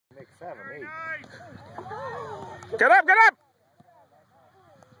7, 8. Get up, get up!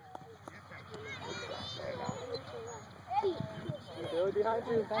 Behind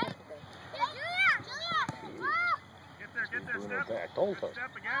you. I told her,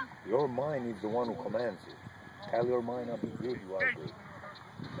 your mind is the one who commands you. Tell your mind I'll be good, you are good.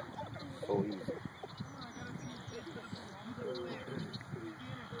 So easy.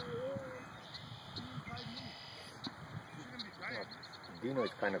 Dino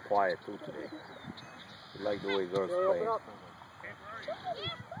is kind of quiet too today. You like the way girls play.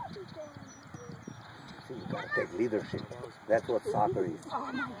 See, you gotta take leadership. That's what soccer is.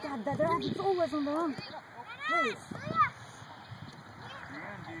 Oh my God, the ref is always on the run. Please.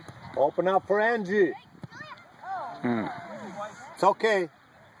 Open up for Angie. It's okay.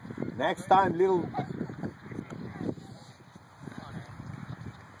 Next time, little.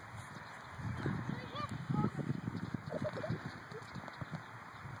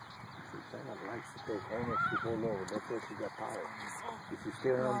 Likes to take ownership all over. That's why she got tired. If you stay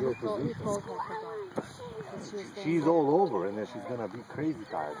around your position, she's all over, and then she's gonna be crazy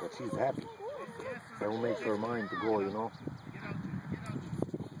tired, but she's happy. That will make her mind to go, you know.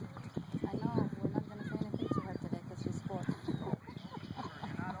 I know, we're not going to say anything to her today because she's bored.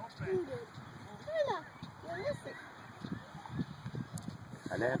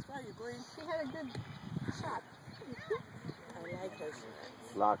 That's why you're going. She had a good shot. I like her.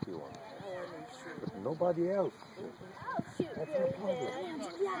 Lucky one. But nobody else. That's no problem.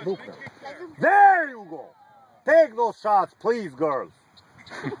 Look now. There you go. Take those shots, please, girls.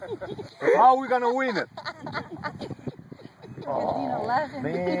 How are we gonna win it? Oh,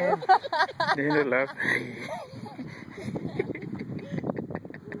 man. Dino left.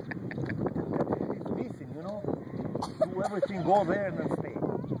 Listen, you know, do everything, go there and then stay.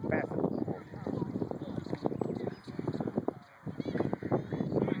 Pass it.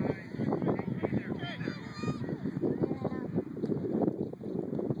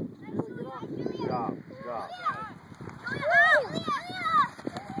 Job.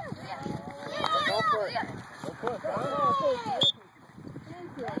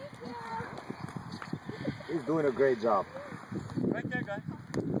 He's doing a great job. Right there, guys.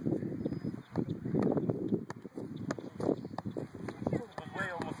 Way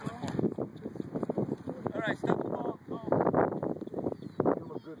almost to the ball. All right, stop the ball. Go. Give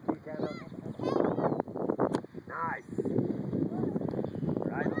him a good kick, Anna. Nice.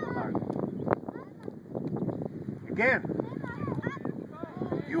 Right on the target. Again.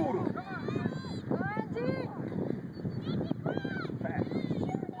 Beautiful.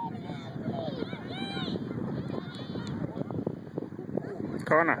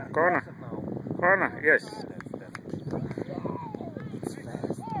 Corner, yes. It's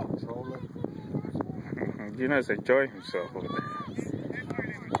fast, control it. Dino's enjoying himself over there.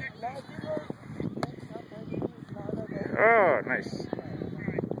 Oh, nice.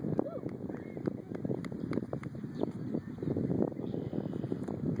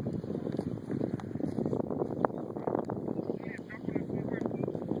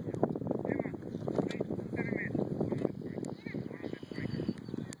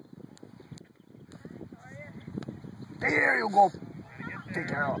 There you go. Take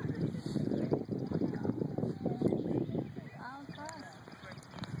her out.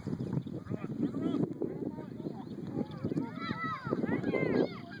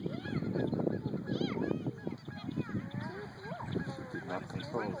 She did not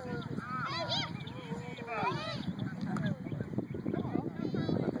control.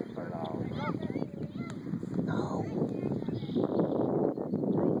 No.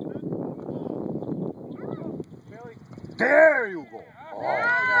 There you go. Oh,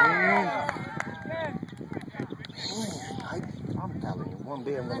 man. I'm telling you, one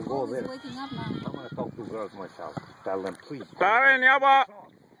day I'm going to go there. Waking up now. I'm going to talk to girls myself. Tell them, please. Darren, yaba.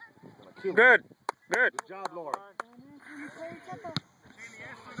 Good. Good job, Laura.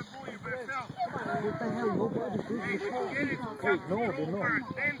 What the hell? Nobody no, they're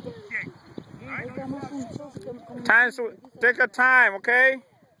not. Take your time, okay?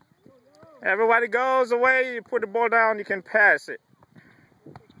 Everybody goes away, you put the ball down, you can pass it.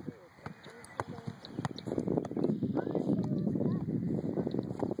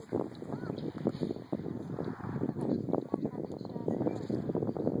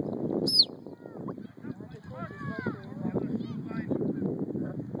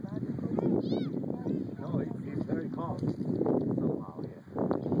 No, it's very calm. Somehow, yeah.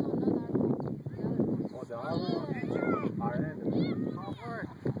 Oh, the other one? Our enemy.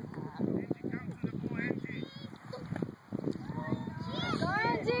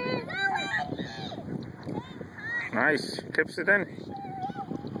 Nice, tips it in.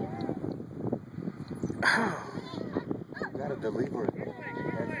 You gotta deliver it.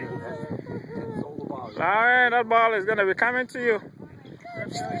 That's all about it. Lauren, that ball is gonna be coming to you.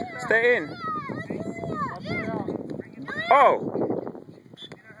 Stay in. Oh.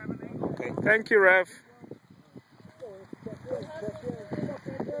 Okay. Thank you, ref.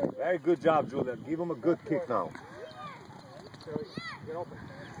 Very good job, Julian. Give him a good kick now.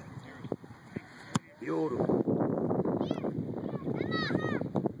 Beautiful.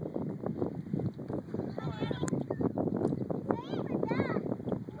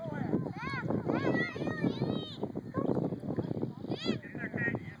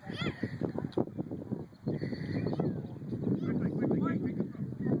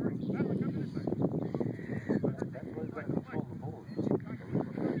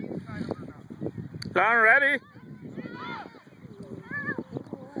 Lauren, ready?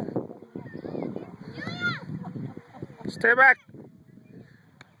 Stay back.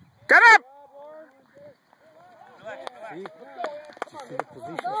 Get up! See? You see the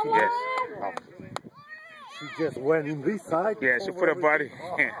position she Yes. She just went in this side. Yeah, she put her body.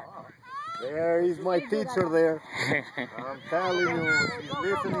 There is my teacher there. I'm telling you, she's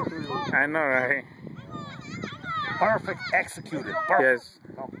listening to you. I know, right? Perfect executed. Perfect. Yes.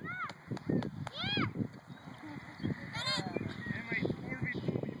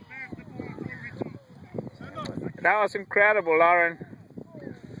 That was incredible, Lauren.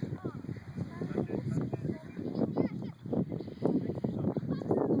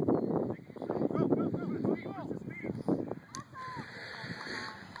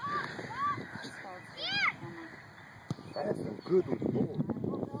 That's good with the ball.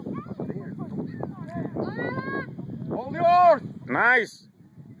 Hold yours! Nice.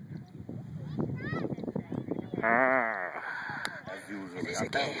 Ah. As usual.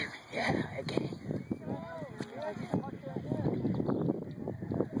 Again. Yeah, again.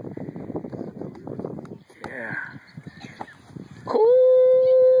 Yeah.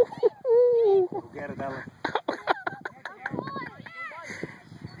 Ooh. Go get it, Ellen.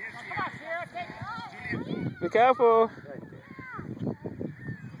 Be careful.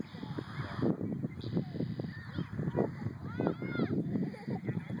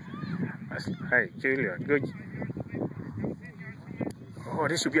 Hey, Julia, good. Oh,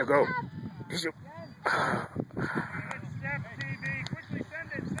 this should be a goal. This should.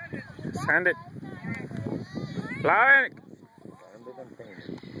 Send it. Lauren.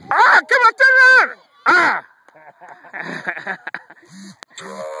 Ah, come on, turn around. Ah.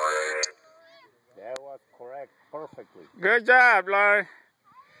 That was correct perfectly. Good job, Lauren.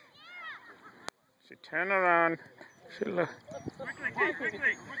 She turned around. She look.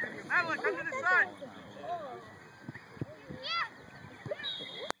 Quickly. Madeline, come to the side.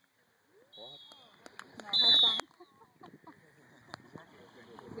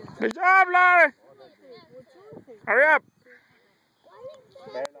 Good job, Lauren. Hurry up.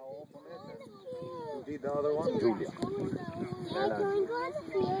 Who did the other one? Julia.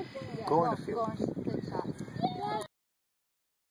 Go in the field.